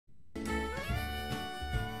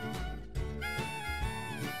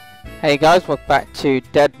Hey guys, welcome back to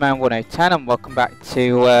Deadman 1010 and welcome back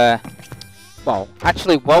to, well,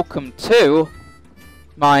 actually welcome to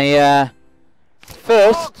my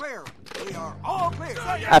first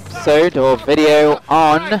episode or video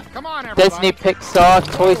on Disney Pixar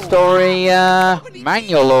Toy Story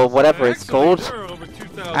manual or whatever it's called.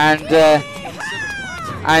 And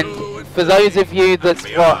for those of you that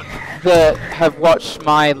have watched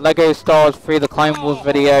my Lego Stars Free the Clone Wars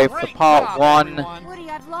video for part 1,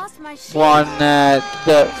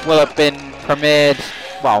 that will have been premiered,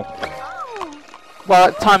 well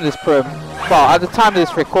at the time of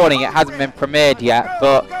this recording it hasn't been premiered yet,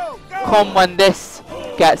 but come when this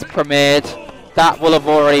gets premiered, that will have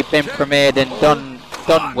already been premiered and done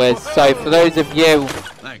with. So for those of you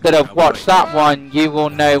that have watched that one, you will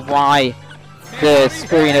know why the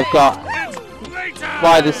screen has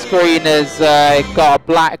got a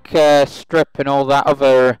black strip and all that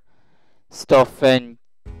other stuff, and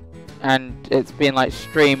it's been like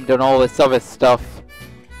streamed and all this other stuff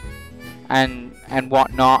and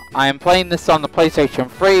whatnot. I am playing this on the PlayStation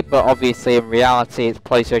 3, but obviously in reality it's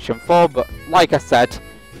PlayStation 4. But like I said,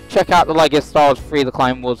 check out the Lego Stars Free the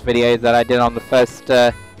Clone Wars video that I did on the first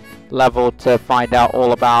level to find out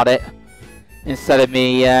all about it, instead of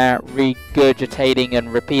me regurgitating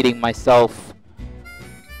and repeating myself.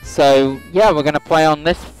 So yeah, we're gonna play on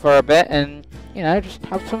this for a bit and, you know, just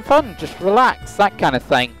have some fun, just relax, that kind of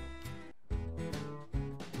thing.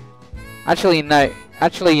 Actually, no.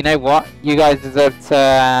 Actually, you know what? You guys deserve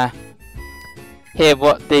to hear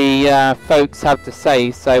what the folks have to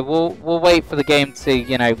say. So we'll wait for the game to,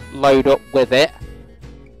 you know, load up with it,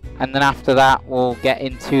 and then after that we'll get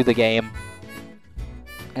into the game,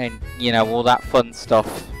 and you know, all that fun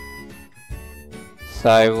stuff.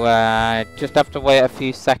 So just have to wait a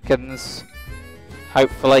few seconds,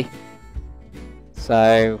 hopefully.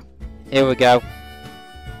 So here we go.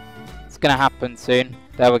 It's gonna happen soon.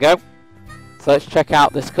 There we go. So let's check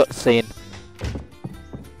out this cutscene.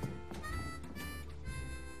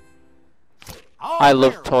 I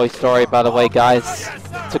love Toy Story, by the way, guys.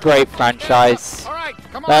 It's a great franchise.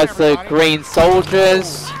 There's the green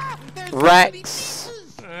soldiers,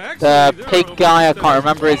 Rex, the pig guy, I can't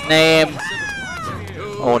remember his name,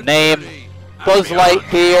 Buzz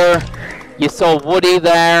Lightyear, you saw Woody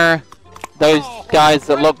there, those guys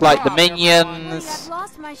that look like the Minions,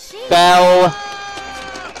 Belle,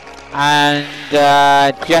 and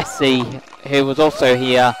Jessie, who was also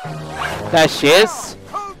here. There she is.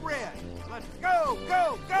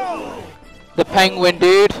 The penguin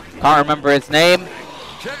dude, can't remember his name.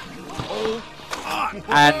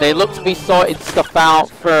 And they look to be sorting stuff out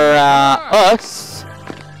for us,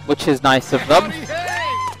 which is nice of them.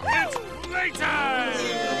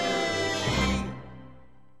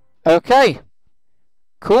 Okay,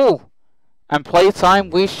 cool. And playtime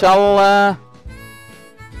we shall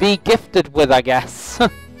be gifted with, I guess.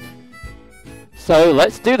 So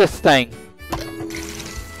let's do this thing.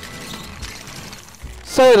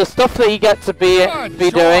 So the stuff that you get to be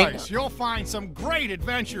doing. You'll find some great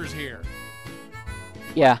adventures here.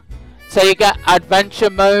 Yeah. So you get adventure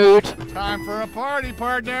mode. Time for a party,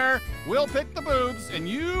 partner. We'll pick the boobs, and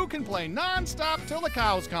you can play non-stop till the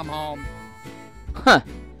cows come home. Huh.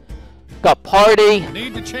 Got party.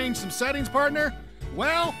 Need to change some settings, partner?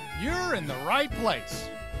 Well, you're in the right place.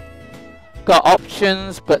 Got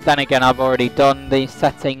options, but then again, I've already done the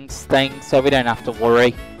settings thing, so we don't have to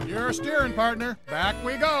worry. You're steering, partner. Back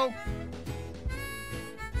we go.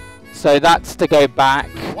 So that's to go back.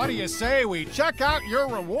 What do you say we check out your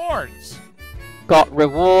rewards? Got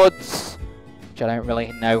rewards, which I don't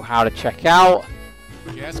really know how to check out.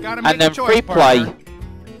 Just gotta make and then a choice, free play. Partner.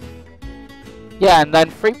 Yeah, and then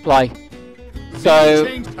free play. So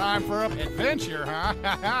change time for an adventure, huh?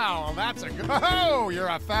 Well, that's a good. Oh, you're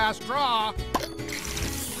a fast draw.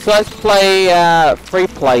 So let's play free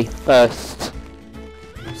play first.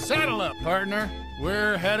 Saddle up, partner.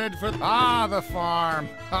 We're headed for the farm.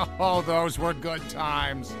 Oh, those were good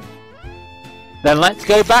times. Then let's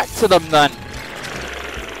go back to them then.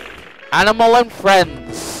 Animal and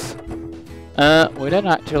friends. We don't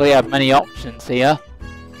actually have many options here.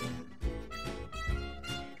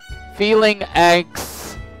 Feeling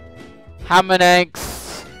eggs, ham and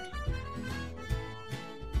eggs,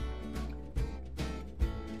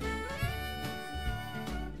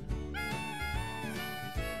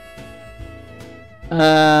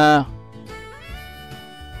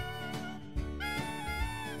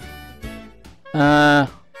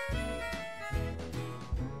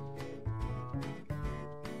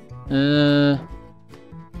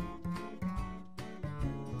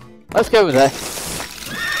 let's go with this.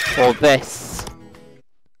 Or this.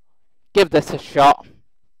 Give this a shot.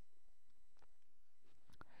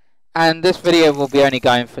 And this video will be only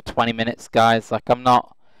going for 20 minutes, guys. Like, I'm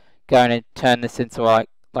not going to turn this into like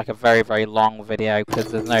a very, very long video because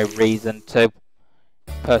there's no reason to,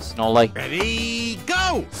 personally. Ready,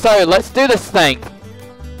 go! So, let's do this thing.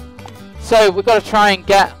 So, we've got to try and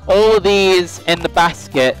get all of these in the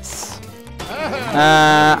baskets.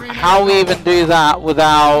 How we even do that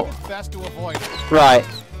without... Best to avoid it. Right.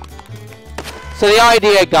 So the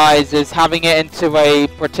idea, guys, is having it into a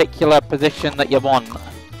particular position that you want.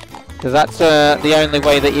 Because that's the only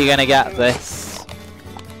way that you're going to get this.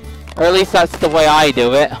 Or at least that's the way I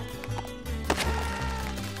do it.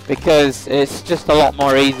 Because it's just a lot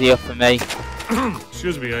more easier for me.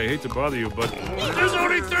 Excuse me, I hate to bother you, but there's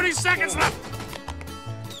only 30 seconds left!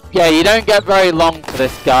 Yeah, you don't get very long for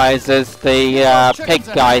this, guys, as the pig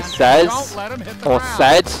guy says. Or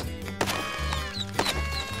said.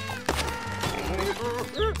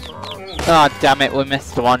 Oh, damn it, we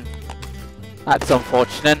missed one. That's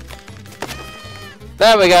unfortunate.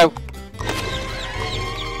 There we go.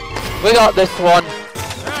 We got this one.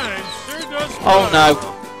 Oh no.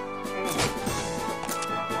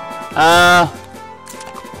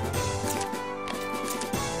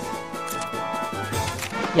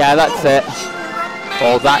 Yeah, that's it.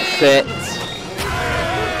 Well, that's it.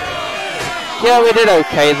 Yeah, we did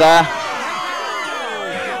okay there.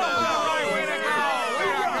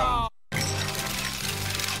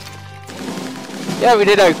 Yeah, we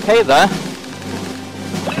did okay there.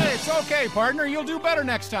 Hey, it's okay, partner. You'll do better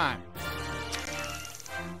next time.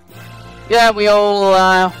 Yeah, we've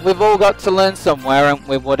all got to learn somewhere, haven't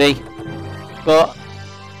we, Woody? But,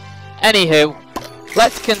 anywho,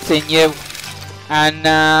 let's continue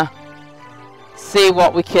and see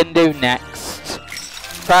what we can do next.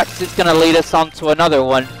 Perhaps it's going to lead us on to another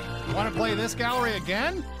one. Want to play this gallery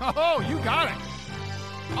again? Oh, you got it.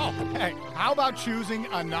 Oh, hey, how about choosing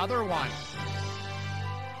another one?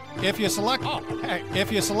 If you select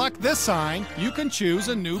this sign, you can choose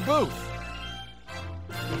a new booth.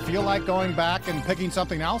 Feel like going back and picking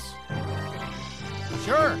something else?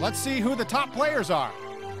 Sure, let's see who the top players are.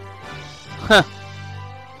 Huh.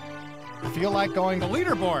 Feel like going to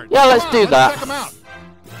leaderboard? Yeah, let's do that. Check them out.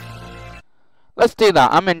 Let's do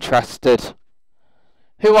that. I'm interested.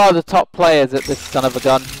 Who are the top players at this son of a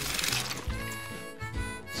gun?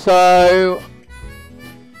 So...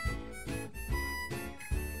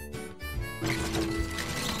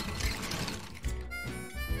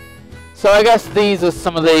 So I guess these are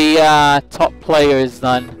some of the top players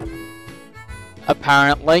then,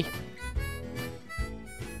 apparently.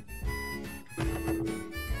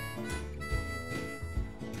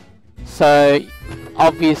 So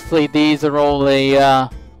obviously these are all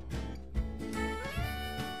the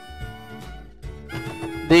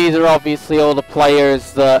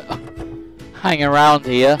players that hang around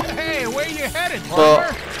here. Hey, where you headed,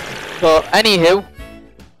 partner? But anywho,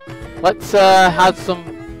 let's have some.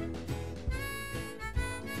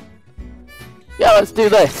 Yeah, let's do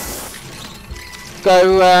this.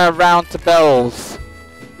 Go round to Bells.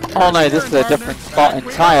 Oh no, this is a different spot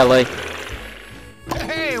entirely.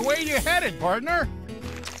 Hey, where you headed, partner?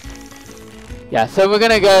 Yeah, so we're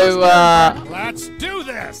gonna go. Let's do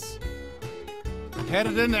this.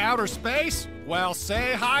 Headed into outer space? Well,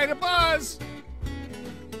 say hi to Buzz.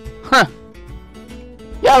 Huh.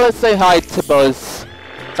 Yeah, let's say hi to Buzz.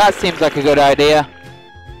 That seems like a good idea.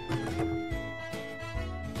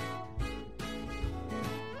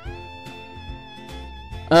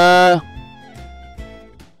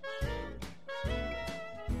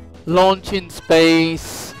 Launch in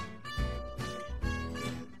space.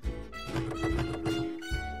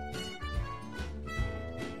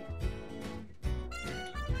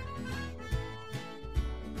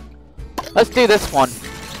 Let's do this one.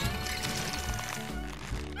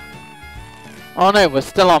 Oh no, we're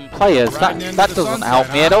still on players. That doesn't help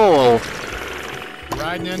me at all.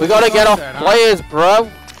 We gotta get off players, bro.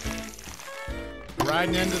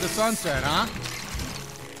 Riding into the sunset, huh?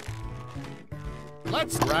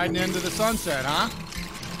 Let's riding into the sunset, huh?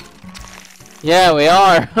 Yeah, we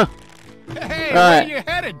are. Hey, right. Where you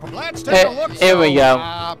headed? Let's take a look. Here we go.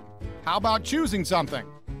 How about choosing something?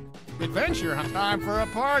 Adventure time for a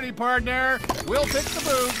party, partner. We'll pick the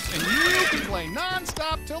booths, and you can play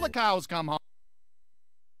non-stop till the cows come home.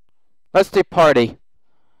 Let's do party.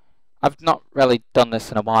 I've not really done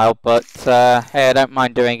this in a while, but hey, I don't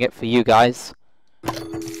mind doing it for you guys.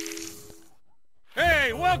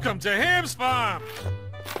 Hey, welcome to Ham's Farm!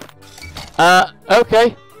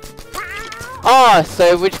 Okay. Ah,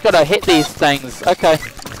 so we just gotta hit these things. Okay.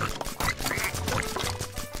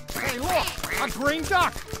 Hey, look! A green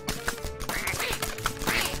duck!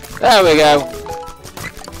 There we go.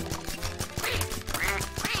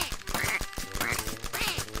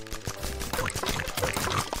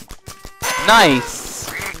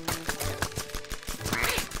 nice.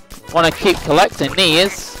 Want to keep collecting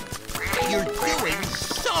these. You're doing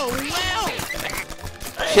so well.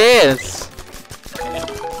 Cheers.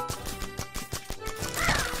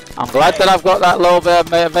 I'm glad that I've got that little bit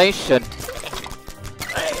of motivation.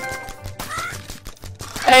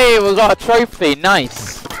 Hey, we got a trophy.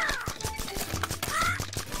 Nice.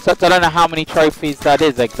 Except I don't know how many trophies that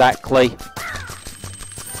is exactly.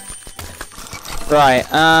 Right,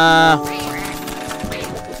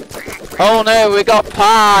 oh no, we got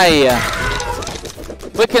pie!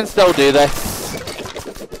 We can still do this.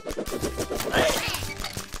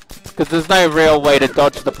 Because there's no real way to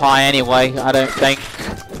dodge the pie anyway, I don't think.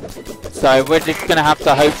 So we're just going to have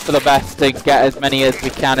to hope for the best and get as many as we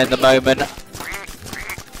can in the moment.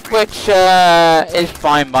 Which is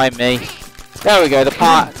fine by me. There we go, the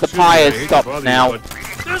pie has stopped now.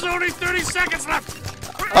 There's only 30 seconds left.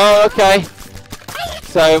 Oh, okay.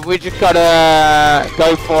 So we just gotta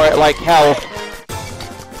go for it like hell.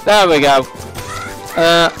 There we go.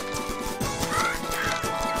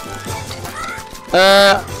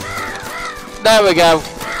 There we go.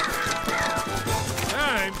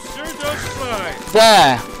 Time sure does fly.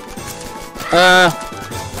 There.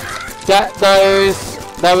 Get those.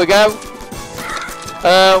 There we go.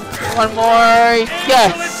 One more.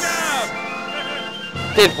 Yes.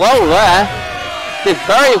 Did well there. Did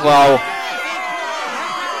very well.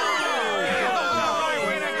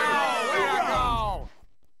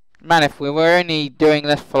 Man, if we were only doing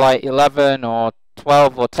this for like 11 or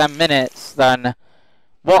 12 or 10 minutes, then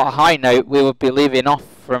what a high note we would be leaving off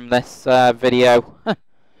from this video.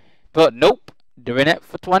 But nope, doing it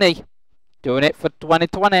for 20. Doing it for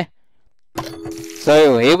 2020.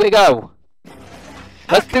 So here we go.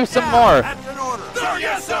 Let's do some more. Sir,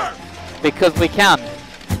 yes, sir. Because we can.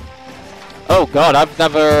 Oh god, I've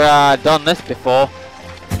never done this before.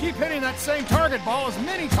 Keep hitting that same target ball as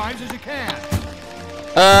many times as you can.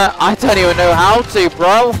 I don't even know how to,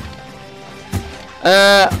 bro.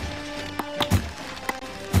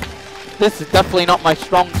 This is definitely not my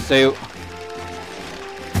strong suit.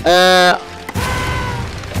 Hey,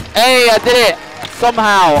 I did it!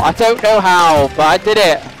 Somehow. I don't know how, but I did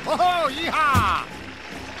it. Oh, yeehaw!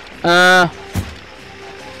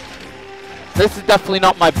 This is definitely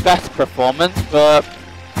not my best performance, but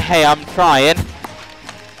hey, I'm trying.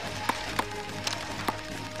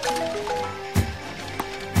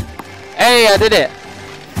 Hey, I did it!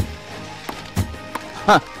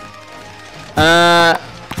 Huh.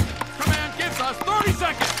 Command gives us 30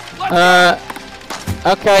 seconds.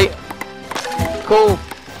 Okay. Cool.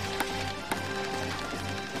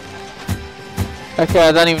 Okay,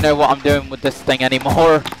 I don't even know what I'm doing with this thing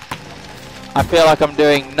anymore. I feel like I'm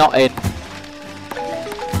doing nothing.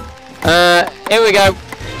 Here we go.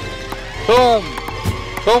 Boom.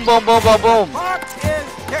 Boom, boom, boom, boom, boom. Clock is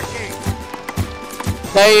ticking.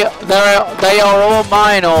 They are all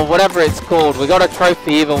mine, or whatever it's called. We got a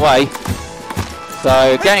trophy either way.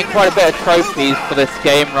 So getting quite a bit of trophies for this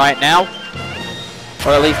game right now.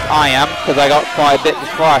 Or at least I am, because I got quite a bit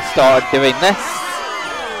before I started doing this.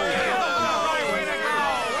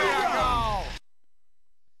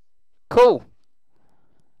 Cool.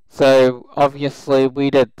 So obviously we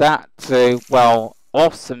did that to, well,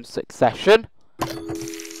 awesome succession.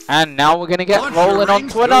 And now we're gonna get rolling on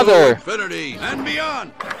to another. Infinity and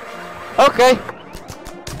beyond. Okay.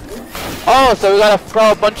 Oh, so we gotta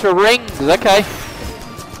throw a bunch of rings. Okay.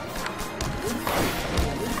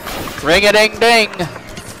 Ring-a-ding-ding.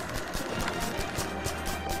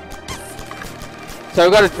 So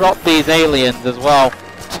we gotta drop these aliens as well.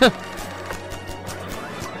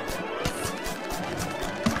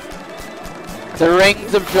 The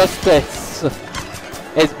Rings of Justice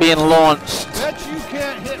is being launched. Bet you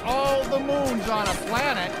can't hit all the moons on a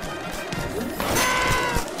planet.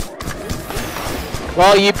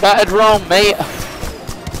 Well, you battered wrong, mate.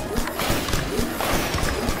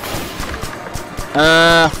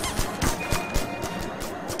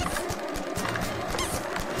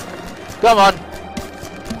 Come on.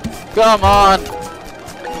 Come on.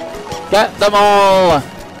 Get them all.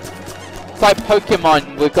 It's like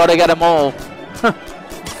Pokemon. We've got to get them all.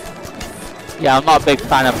 Yeah, I'm not a big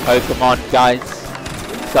fan of Pokemon, guys.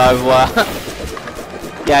 So,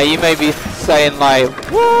 yeah, you may be saying like,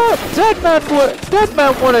 what? Deadman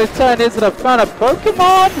would have turned isn't a fan of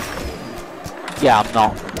Pokemon? Yeah, I'm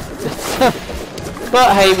not.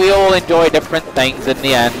 But hey, we all enjoy different things in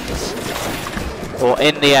the end. Or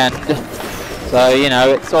in the end. So, you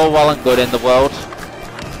know, it's all well and good in the world.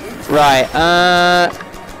 Right,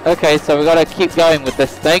 okay, so we gotta keep going with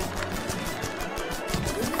this thing.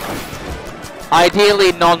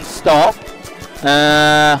 Ideally non-stop.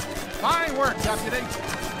 Fine work, Deputy.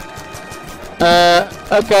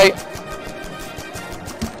 Okay.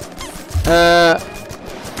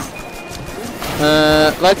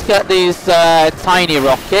 Let's get these tiny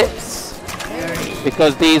rockets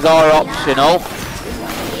because these are optional.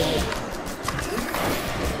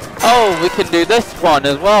 Oh, we can do this one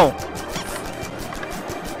as well.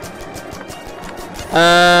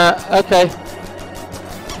 Okay.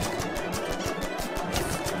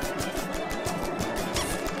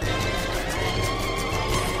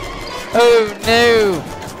 Oh no!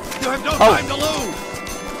 You have no time to lose.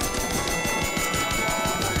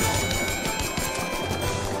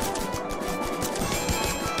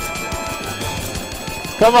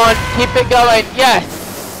 Come on, keep it going.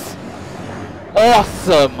 Yes!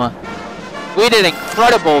 Awesome! We did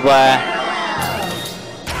incredible there.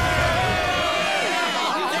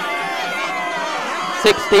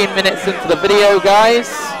 "16 minutes into the video, guys.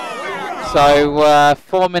 So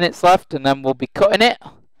 4 minutes left and then we'll be cutting it.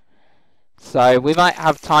 So we might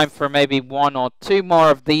have time for maybe 1 or 2 more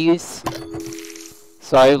of these.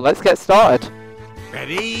 So let's get started.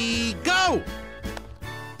 Ready, go!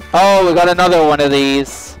 Oh, we got another one of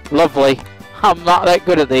these. Lovely. I'm not that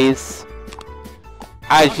good at these,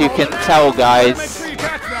 as you can tell, guys. Make sure you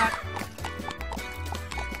catch that.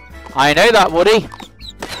 I know that, Woody.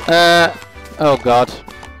 Oh god.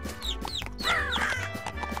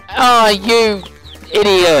 Ah, you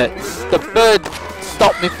idiots! The bird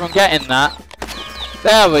stopped me from getting that.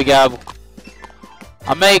 There we go.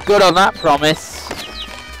 I made good on that promise.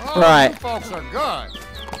 Oh, Right. you folks are good.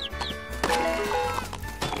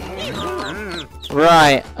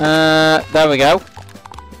 Right, there we go.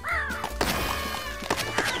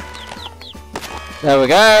 There we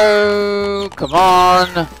go. Come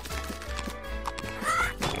on.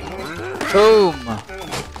 Boom.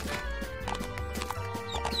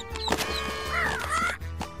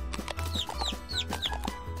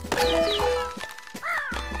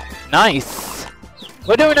 Nice.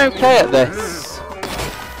 We're doing okay at this.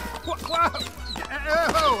 Whoa.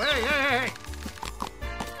 Oh,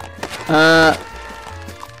 hey.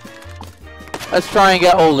 Let's try and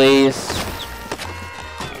get all these.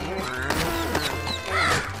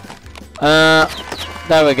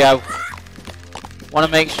 There we go. Want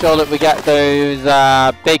to make sure that we get those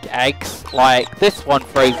big eggs, like this one,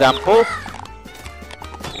 for example,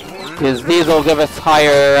 because these will give us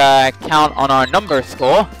higher count on our number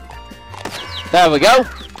score. There we go.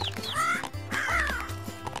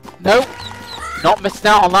 Nope, not missing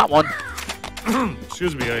out on that one.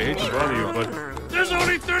 Excuse me, I hate to bother you, but there's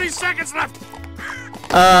only 30 seconds left.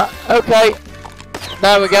 Okay.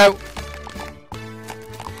 There we go.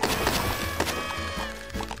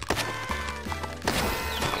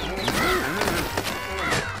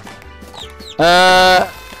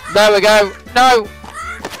 There we go. No!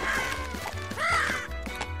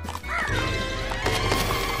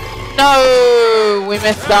 No! We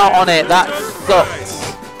missed out on it. That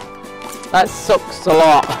sucks. That sucks a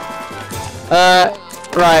lot.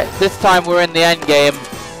 Right. This time we're in the end game.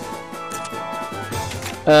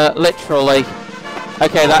 Literally.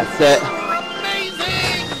 Okay, that's it.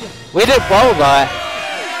 Amazing! We did well there.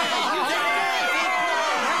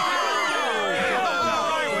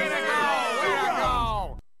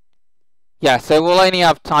 Yeah, so we'll only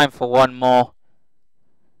have time for one more.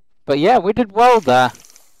 But yeah, we did well there.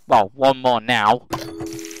 Well, one more now.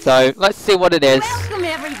 So, let's see what it is. Welcome,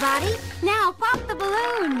 everybody. Now pop the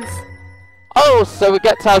balloons. Oh, so we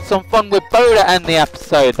get to have some fun with Bo to end the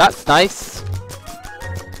episode. That's nice.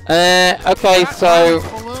 Okay, so...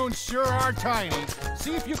 Balloons sure are tiny.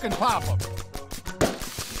 See if you can pop them.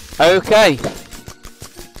 Okay.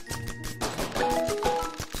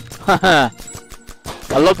 Haha.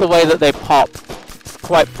 I love the way that they pop. It's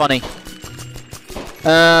quite funny.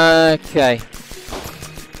 Okay.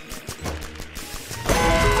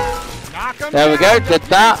 There we go, did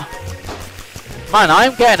that. Man,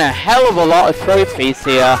 I'm getting a hell of a lot of trophies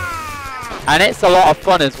here. And it's a lot of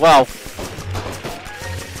fun as well.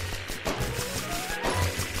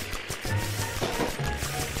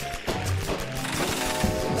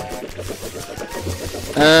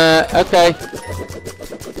 Okay.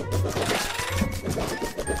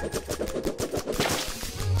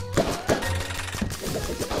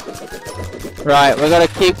 Right, we're gonna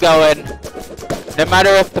keep going. No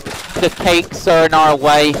matter if the cakes are in our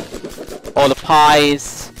way or the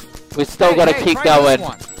pies, we still gotta keep going.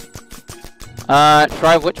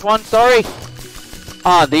 Try which one? Sorry.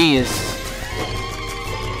 Ah, these.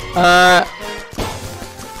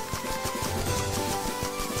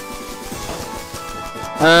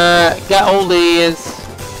 Get all these.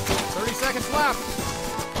 30 seconds left.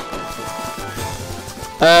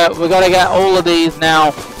 We gotta get all of these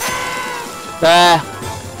now. There.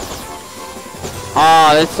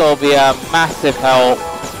 Ah, this will be a massive help.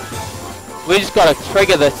 We just gotta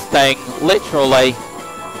trigger this thing, literally.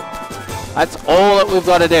 That's all that we've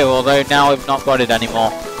got to do, although now we've not got it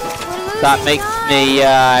anymore. That makes me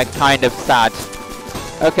kind of sad.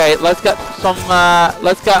 Okay, let's get some,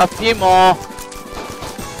 let's get a few more.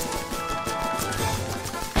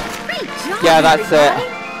 Great job, Yeah, that's everybody.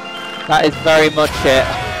 it. That is very much it.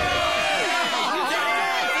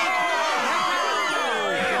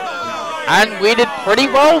 And we did pretty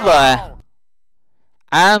well there.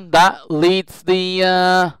 And that leads the,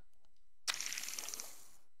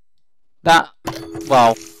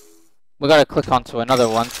 well, we gotta click onto another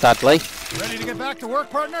one, sadly. Ready to get back to work,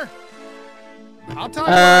 partner? I'll tell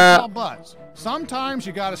you what I tell Buzz. Sometimes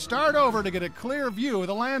you gotta start over to get a clear view of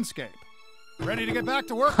the landscape. Ready to get back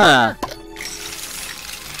to work, Huh. partner?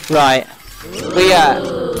 Right. But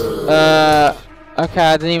yeah, okay,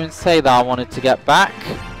 I didn't even say that I wanted to get back.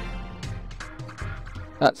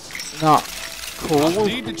 That's not cool.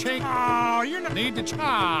 Need to change. Oh, you need to.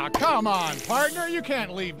 Ah, come on, partner. You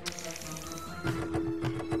can't leave.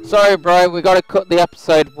 Sorry, bro, we gotta cut the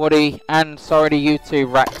episode, Woody, and sorry to you too,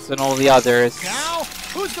 Rex, and all the others. Now,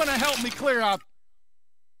 who's gonna help me clear out?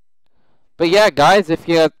 But yeah, guys, if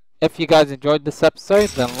you guys enjoyed this episode,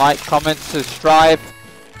 then like, comment, subscribe,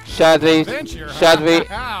 share the Venture, share the.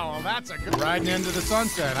 Wow, that's a good riding into the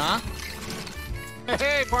sunset, huh?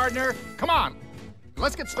 Hey, partner, come on,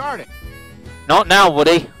 let's get started. Not now,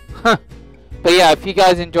 Woody. But yeah, if you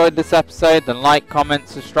guys enjoyed this episode, then like, comment,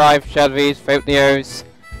 subscribe, share the videos.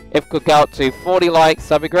 If we could get out to 40 likes,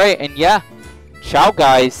 that'd be great. And yeah, ciao,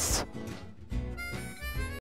 guys.